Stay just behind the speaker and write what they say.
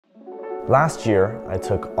Last year, I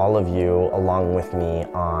took all of you along with me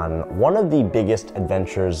on one of the biggest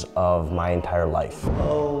adventures of my entire life.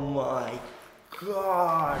 Oh my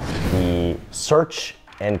God. The search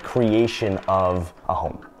and creation of a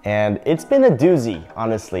home. And it's been a doozy,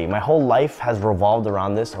 honestly. My whole life has revolved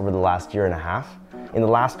around this over the last year and a half. In the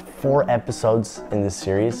last 4 episodes in this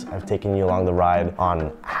series, I've taken you along the ride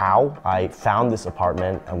on how I found this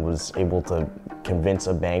apartment and was able to convince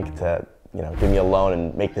a bank to give me a loan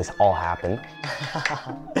and make this all happen.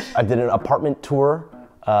 I did an apartment tour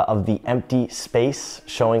of the empty space,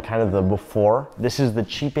 showing kind of the before. This is the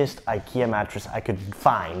cheapest IKEA mattress I could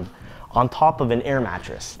find on top of an air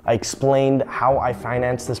mattress. I explained how I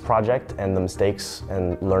financed this project and the mistakes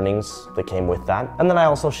and learnings that came with that. And then I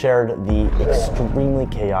also shared the extremely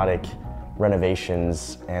chaotic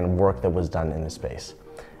renovations and work that was done in the space.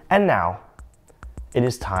 And now, it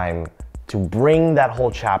is time to bring that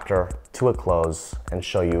whole chapter to a close and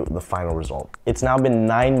show you the final result. It's now been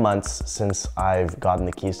 9 months since I've gotten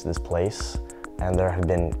the keys to this place, and there have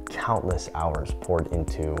been countless hours poured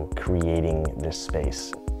into creating this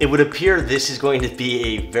space. It would appear this is going to be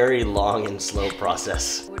a very long and slow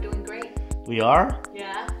process. We're doing great. We are?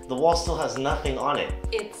 Yeah. The wall still has nothing on it.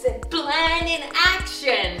 It's a plan in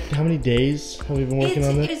action. How many days have we been working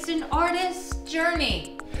on this? It's an artist's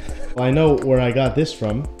journey. Well, I know where I got this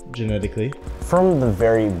from, genetically. From the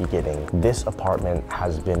very beginning, this apartment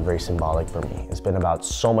has been very symbolic for me. It's been about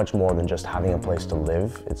so much more than just having a place to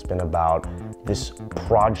live. It's been about this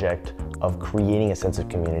project of creating a sense of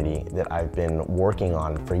community that I've been working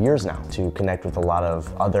on for years now, to connect with a lot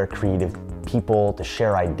of other creative people, to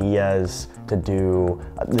share ideas, to do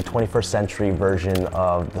the 21st century version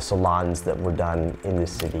of the salons that were done in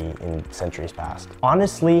this city in centuries past.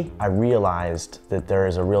 Honestly, I realized that there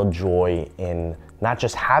is a real joy in not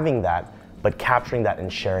just having that, but capturing that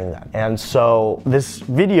and sharing that. And so this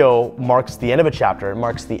video marks the end of a chapter. It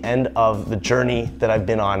marks the end of the journey that I've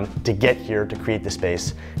been on to get here to create this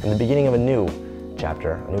space, and the beginning of a new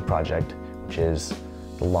chapter, a new project, which is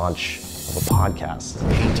the launch of a podcast.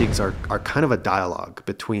 Paintings are kind of a dialogue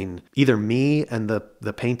between either me and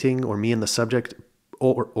the painting, or me and the subject,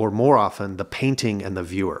 or more often the painting and the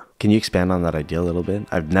viewer. Can you expand on that idea a little bit?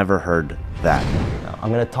 I've never heard that. I'm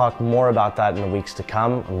gonna talk more about that in the weeks to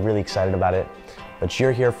come. I'm really excited about it. But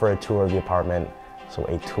you're here for a tour of the apartment, so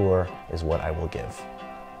a tour is what I will give.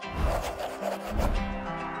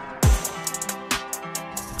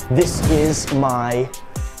 This is my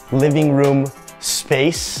living room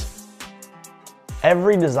space.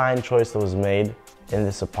 Every design choice that was made in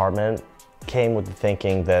this apartment came with the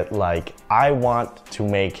thinking that, like, I want to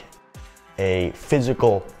make a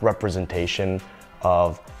physical representation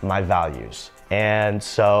of my values. And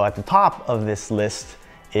so at the top of this list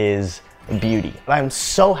is beauty. I'm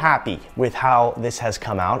so happy with how this has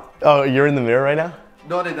come out. Oh, you're in the mirror right now?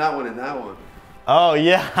 Not in that one, in that one. Oh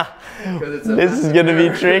yeah, this is gonna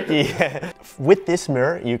be tricky. With this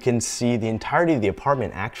mirror, you can see the entirety of the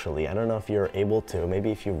apartment actually. I don't know if you're able to, maybe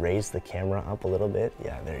if you raise the camera up a little bit.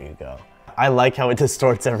 Yeah, there you go. I like how it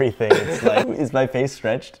distorts everything. It's like, is my face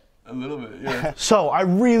stretched? A little bit, yeah. So I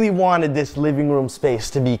really wanted this living room space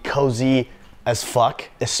to be cozy as fuck,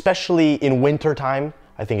 especially in winter time.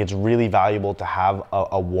 I think it's really valuable to have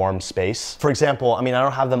a warm space. For example, I mean, I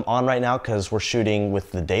don't have them on right now because we're shooting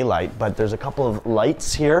with the daylight, but there's a couple of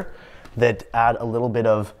lights here that add a little bit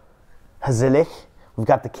of gezellig. We've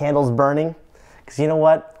got the candles burning, because you know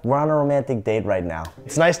what? We're on a romantic date right now.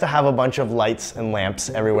 It's nice to have a bunch of lights and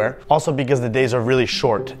lamps everywhere. Also because the days are really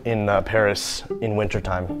short in Paris in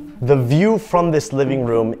wintertime. The view from this living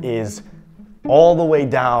room is all the way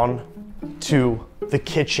down to the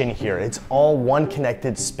kitchen here. It's all one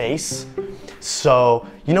connected space. So,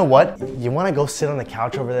 you know what? You wanna go sit on the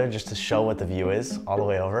couch over there just to show what the view is all the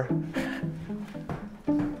way over?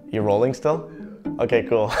 You're rolling still? Okay,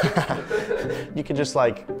 cool. You can just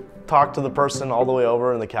like talk to the person all the way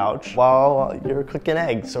over on the couch while you're cooking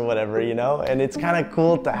eggs or whatever, you know? And it's kind of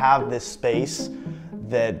cool to have this space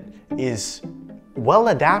that is well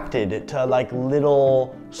adapted to like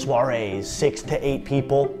little soirees, 6 to 8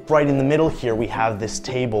 people. Right in the middle here, we have this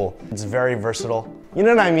table. It's very versatile. You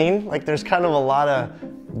know what I mean? Like there's kind of a lot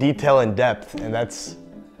of detail and depth, and that's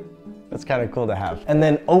kind of cool to have. And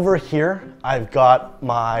then over here, I've got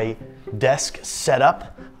my desk set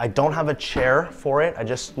up. I don't have a chair for it. I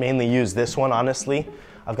just mainly use this one, honestly.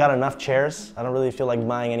 I've got enough chairs. I don't really feel like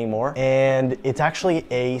buying any more. And it's actually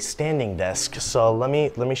a standing desk. So let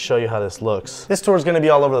me show you how this looks. This tour is gonna be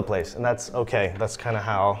all over the place, and that's okay. That's kind of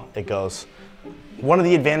how it goes. One of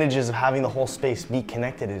the advantages of having the whole space be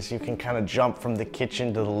connected is you can kind of jump from the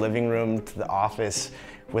kitchen to the living room to the office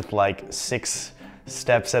with like six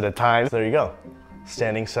steps at a time. There you go,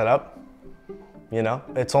 standing setup. You know,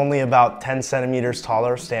 it's only about 10 centimeters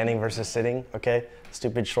taller standing versus sitting, okay?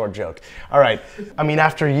 Stupid short joke. All right, I mean,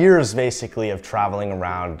 after years basically of traveling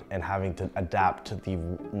around and having to adapt to the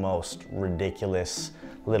most ridiculous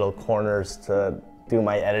little corners to do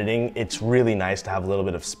my editing, it's really nice to have a little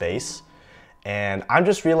bit of space. And I'm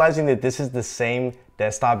just realizing that this is the same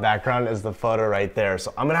desktop background as the photo right there.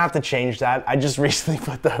 So I'm gonna have to change that. I just recently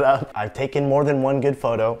put that up. I've taken more than one good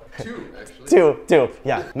photo. Two, actually. Two,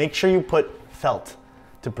 yeah. Make sure you put felt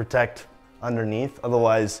to protect underneath.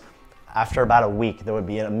 Otherwise, after about a week, there would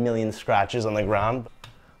be a million scratches on the ground.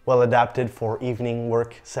 Well adapted for evening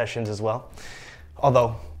work sessions as well.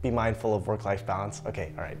 Although, be mindful of work-life balance.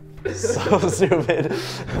 Okay, all right, so stupid.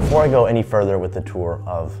 Before I go any further with the tour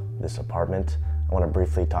of this apartment, I wanna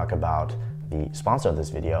briefly talk about the sponsor of this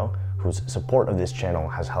video, whose support of this channel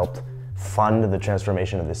has helped fund the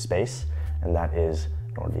transformation of this space, and that is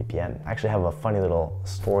NordVPN. I actually have a funny little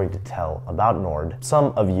story to tell about Nord.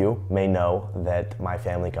 Some of you may know that my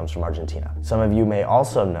family comes from Argentina. Some of you may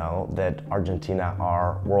also know that Argentina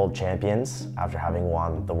are world champions after having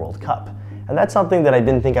won the World Cup. And that's something that I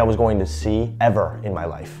didn't think I was going to see ever in my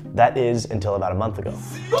life. That is until about a month ago.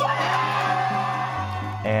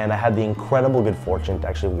 And I had the incredible good fortune to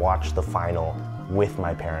actually watch the final with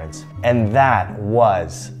my parents. And that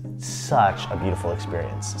was such a beautiful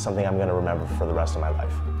experience, something I'm gonna remember for the rest of my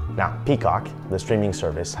life. Now, Peacock, the streaming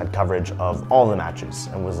service, had coverage of all the matches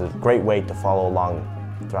and was a great way to follow along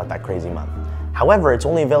throughout that crazy month. However, it's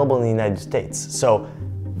only available in the United States, so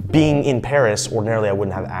being in Paris, ordinarily I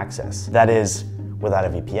wouldn't have access. That is, without a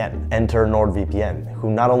VPN. Enter NordVPN,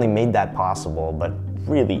 who not only made that possible, but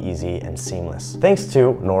really easy and seamless. Thanks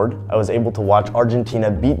to Nord, I was able to watch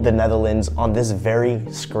Argentina beat the Netherlands on this very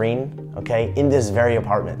screen, okay, in this very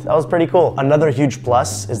apartment. That was pretty cool. Another huge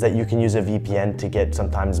plus is that you can use a VPN to get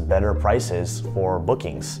sometimes better prices for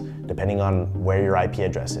bookings, depending on where your IP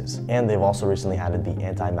address is. And they've also recently added the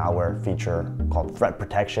anti-malware feature called Threat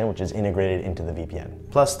Protection, which is integrated into the VPN.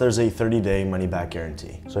 Plus, there's a 30-day money-back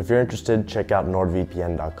guarantee. So if you're interested, check out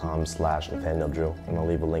nordvpn.com/NathanielDrew, and I'll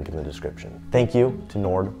leave a link in the description. Thank you to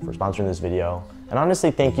Nord for sponsoring this video. And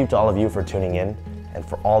honestly, thank you to all of you for tuning in and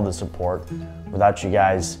for all the support. Without you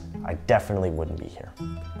guys, I definitely wouldn't be here.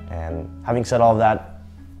 And having said all of that,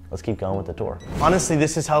 let's keep going with the tour. Honestly,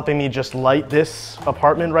 this is helping me just light this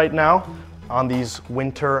apartment right now on these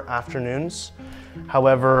winter afternoons.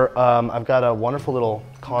 However, I've got a wonderful little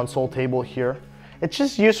console table here. It's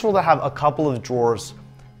just useful to have a couple of drawers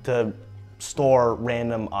to store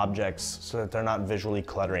random objects so that they're not visually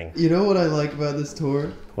cluttering. You know what I like about this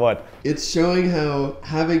tour? What? It's showing how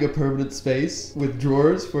having a permanent space with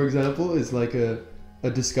drawers, for example, is like a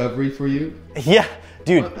discovery for you. Yeah,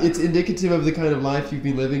 dude. It's indicative of the kind of life you've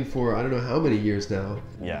been living for I don't know how many years now.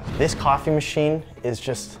 Yeah. This coffee machine is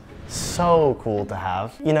just so cool to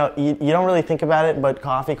have. You know, you don't really think about it, but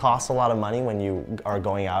coffee costs a lot of money when you are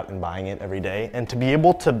going out and buying it every day. And to be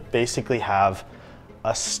able to basically have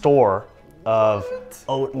a store of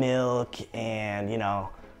oat milk and, you know,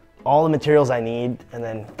 all the materials I need, and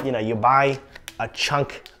then, you know, you buy a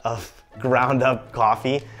chunk of ground up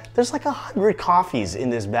coffee. There's like 100 coffees in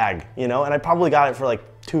this bag, you know, and I probably got it for like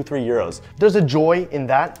 2-3 euros. There's a joy in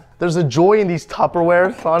that. There's a joy in these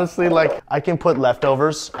Tupperwares, honestly. Like, I can put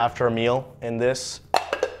leftovers after a meal in this,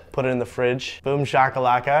 put it in the fridge, boom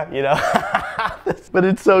shakalaka, you know? But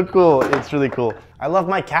it's so cool, it's really cool. I love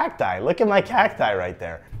my cacti. Look at my cacti right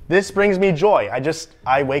there. This brings me joy.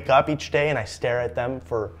 I wake up each day and I stare at them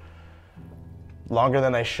for longer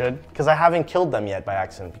than I should, because I haven't killed them yet by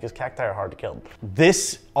accident, because cacti are hard to kill.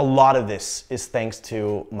 A lot of this is thanks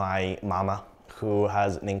to my mama, who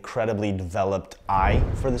has an incredibly developed eye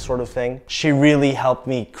for this sort of thing. She really helped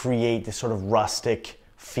me create this sort of rustic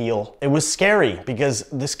feel. It was scary because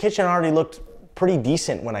this kitchen already looked pretty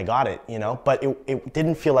decent when I got it, you know, but it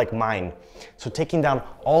didn't feel like mine. So taking down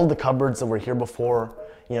all the cupboards that were here before,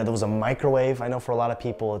 you know, there was a microwave. I know for a lot of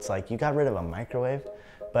people, it's like, you got rid of a microwave,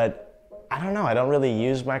 but I don't know, I don't really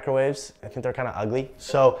use microwaves. I think they're kind of ugly.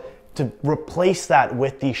 So to replace that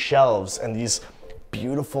with these shelves and these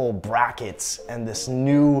beautiful brackets and this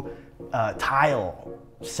new tile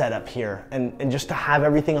setup here, and just to have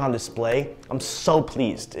everything on display, I'm so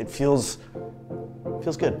pleased. It feels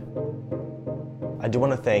good. I do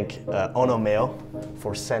want to thank Ono Mail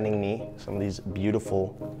for sending me some of these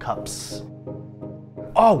beautiful cups.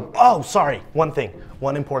 Oh, sorry,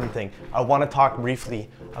 one important thing. I want to talk briefly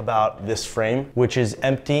about this frame, which is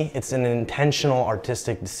empty. It's an intentional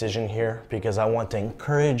artistic decision here because I want to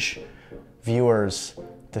encourage viewers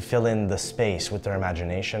to fill in the space with their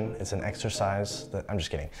imagination. It's an exercise that, I'm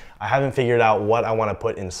just kidding. I haven't figured out what I want to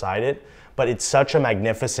put inside it, but it's such a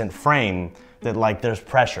magnificent frame that like there's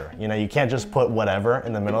pressure. You know, you can't just put whatever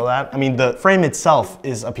in the middle of that. I mean, the frame itself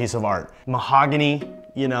is a piece of art. Mahogany,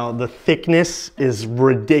 you know, the thickness is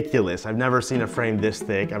ridiculous. I've never seen a frame this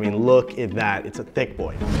thick. I mean, look at that, it's a thick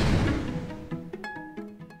boy.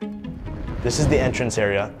 This is the entrance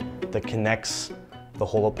area that connects the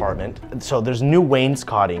whole apartment. So there's new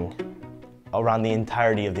wainscoting around the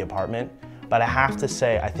entirety of the apartment, but I have to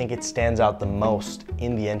say, I think it stands out the most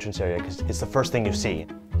in the entrance area because it's the first thing you see.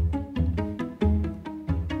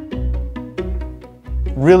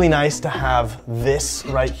 Really nice to have this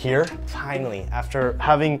right here. Finally, after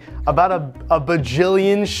having about a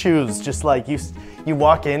bajillion shoes, just like you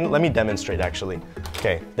walk in, let me demonstrate actually.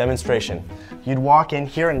 Okay, demonstration. You'd walk in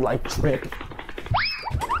here and like trip.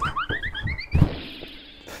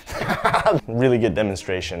 Really good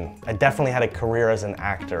demonstration. I definitely had a career as an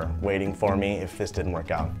actor waiting for me if this didn't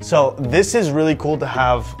work out. So this is really cool to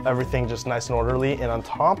have everything just nice and orderly. And on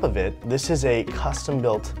top of it, this is a custom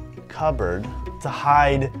built cupboard to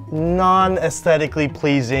hide non-aesthetically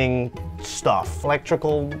pleasing stuff.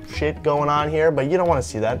 Electrical shit going on here, but you don't want to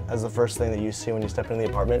see that as the first thing that you see when you step into the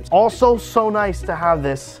apartment. Also so nice to have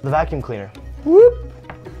this, the vacuum cleaner. Whoop!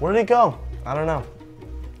 Where did it go? I don't know.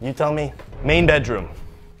 You tell me. Main bedroom.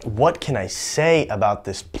 What can I say about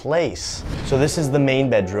this place? So this is the main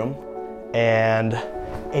bedroom, and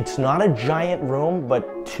it's not a giant room,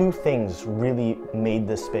 but two things really made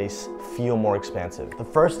this space feel more expansive. The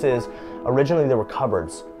first is, originally there were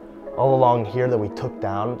cupboards all along here that we took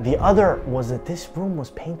down. The other was that this room was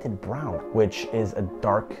painted brown, which is a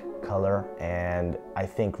dark color, and I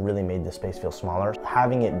think really made the space feel smaller.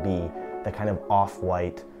 Having it be the kind of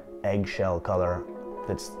off-white eggshell color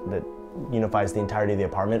that unifies the entirety of the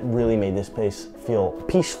apartment really made this place feel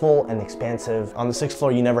peaceful and expansive. On the 6th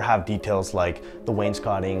floor, you never have details like the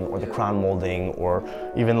wainscoting or the crown molding or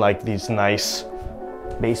even like these nice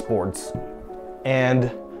baseboards.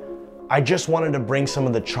 And I just wanted to bring some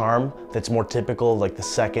of the charm that's more typical of like the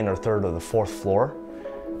 2nd or 3rd or the 4th floor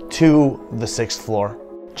to the 6th floor.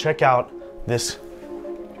 Check out this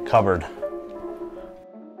cupboard.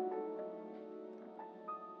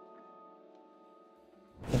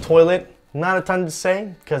 The toilet, not a ton to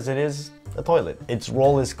say because it is a toilet. Its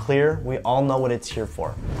role is clear. We all know what it's here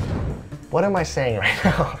for. What am I saying right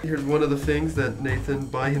now? Here's one of the things that Nathan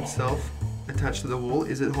by himself attached to the wall.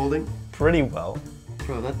 Is it holding? Pretty well.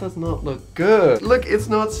 Bro, that does not look good. Look, it's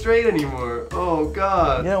not straight anymore. Oh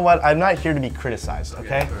God. You know what? I'm not here to be criticized,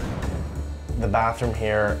 okay? The bathroom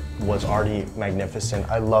here was already magnificent.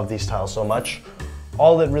 I love these tiles so much.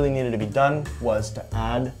 All that really needed to be done was to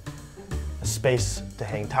add a space to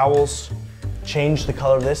hang towels, change the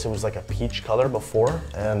color of this. It was like a peach color before,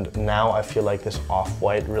 and now I feel like this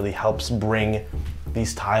off-white really helps bring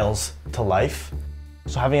these tiles to life.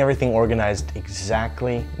 So having everything organized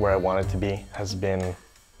exactly where I want it to be has been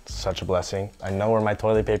such a blessing. I know where my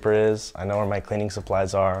toilet paper is, I know where my cleaning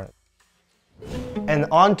supplies are. And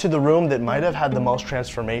on to the room that might have had the most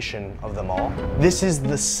transformation of them all. This is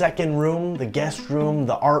the second room, the guest room,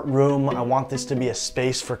 the art room. I want this to be a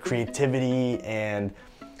space for creativity and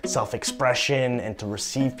self-expression and to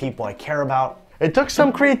receive people I care about. It took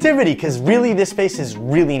some creativity because really this space is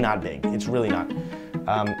really not big. It's really not.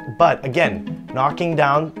 But again, knocking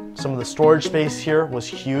down some of the storage space here was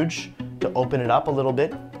huge to open it up a little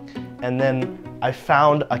bit. And then I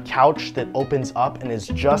found a couch that opens up and is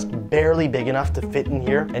just barely big enough to fit in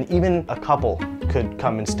here, and even a couple could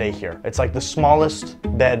come and stay here. It's like the smallest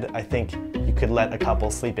bed I think you could let a couple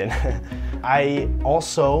sleep in. I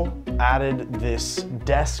also added this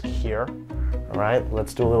desk here. All right,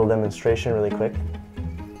 let's do a little demonstration really quick.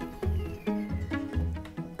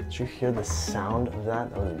 Did you hear the sound of that?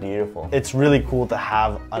 That was beautiful. It's really cool to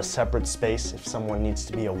have a separate space if someone needs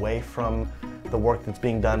to be away from the work that's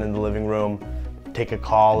being done in the living room, take a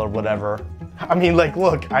call or whatever. I mean, like,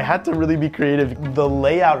 look, I had to really be creative. The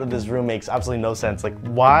layout of this room makes absolutely no sense. Like,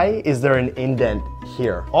 why is there an indent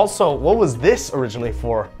here? Also, what was this originally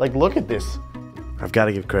for? Like, look at this. I've got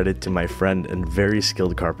to give credit to my friend and very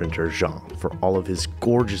skilled carpenter, Jean, for all of his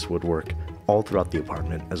gorgeous woodwork all throughout the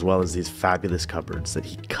apartment, as well as these fabulous cupboards that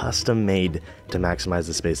he custom made to maximize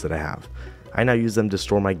the space that I have. I now use them to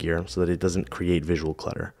store my gear so that it doesn't create visual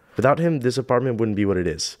clutter. Without him, this apartment wouldn't be what it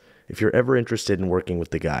is. If you're ever interested in working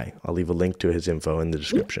with the guy, I'll leave a link to his info in the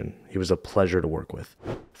description. He was a pleasure to work with.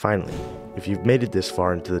 Finally, if you've made it this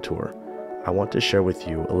far into the tour, I want to share with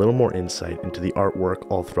you a little more insight into the artwork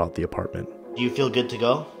all throughout the apartment. Do you feel good to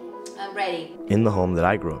go? I'm ready. In the home that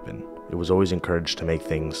I grew up in, it was always encouraged to make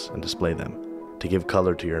things and display them. to give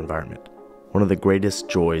color to your environment. One of the greatest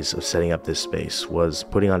joys of setting up this space was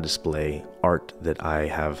putting on display art that I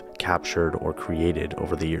have captured or created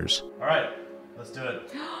over the years. All right, let's do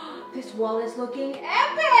it. This wall is looking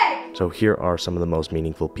epic! So here are some of the most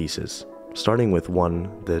meaningful pieces, starting with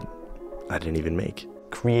one that I didn't even make.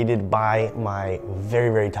 Created by my very,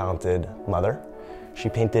 very talented mother. She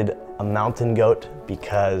painted a mountain goat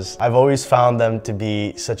because I've always found them to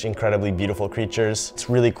be such incredibly beautiful creatures. It's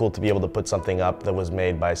really cool to be able to put something up that was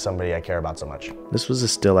made by somebody I care about so much. This was a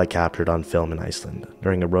still I captured on film in Iceland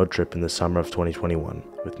during a road trip in the summer of 2021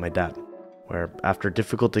 with my dad, where after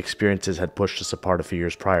difficult experiences had pushed us apart a few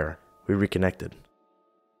years prior, we reconnected.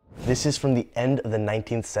 This is from the end of the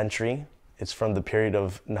 19th century. It's from the period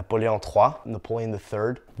of Napoleon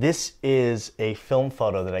III. This is a film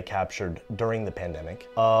photo that I captured during the pandemic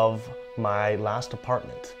of my last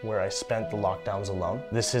apartment where I spent the lockdowns alone.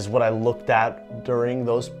 This is what I looked at during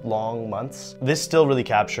those long months. This still really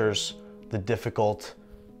captures the difficult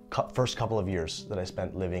first couple of years that I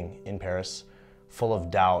spent living in Paris, full of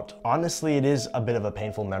doubt. Honestly, it is a bit of a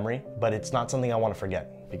painful memory, but it's not something I want to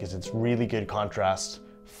forget because it's really good contrast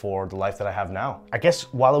for the life that I have now. I guess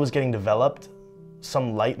while it was getting developed,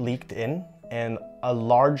 some light leaked in and a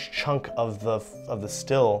large chunk of the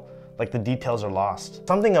still, like the details are lost.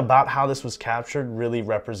 Something about how this was captured really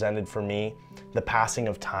represented for me the passing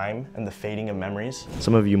of time and the fading of memories.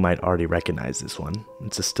 Some of you might already recognize this one.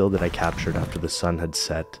 It's a still that I captured after the sun had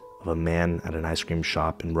set of a man at an ice cream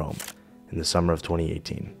shop in Rome in the summer of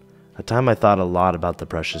 2018. A time I thought a lot about the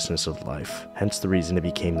preciousness of life, hence the reason it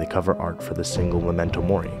became the cover art for the single Memento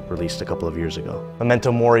Mori, released a couple of years ago. Memento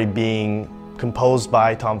Mori being composed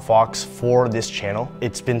by Tom Fox for this channel.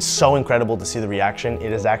 It's been so incredible to see the reaction.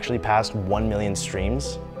 It has actually passed 1 million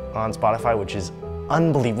streams on Spotify, which is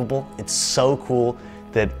unbelievable. It's so cool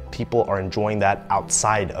that people are enjoying that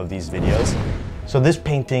outside of these videos. So this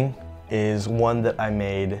painting is one that I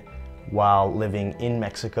made while living in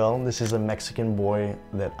Mexico. This is a Mexican boy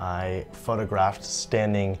that I photographed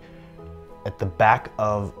standing at the back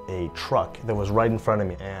of a truck that was right in front of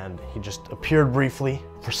me, and he just appeared briefly.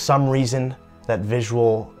 For some reason, that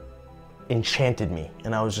visual enchanted me,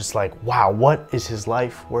 and I was just like, wow, what is his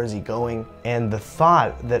life? Where is he going? And the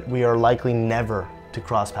thought that we are likely never to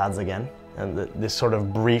cross paths again, and that this sort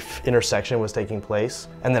of brief intersection was taking place,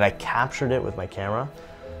 and that I captured it with my camera,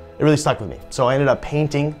 it really stuck with me. So I ended up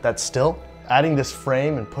painting that still, adding this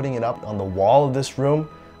frame and putting it up on the wall of this room.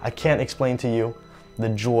 I can't explain to you the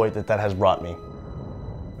joy that that has brought me.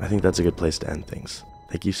 I think that's a good place to end things.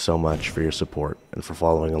 Thank you so much for your support and for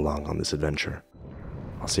following along on this adventure.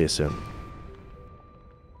 I'll see you soon.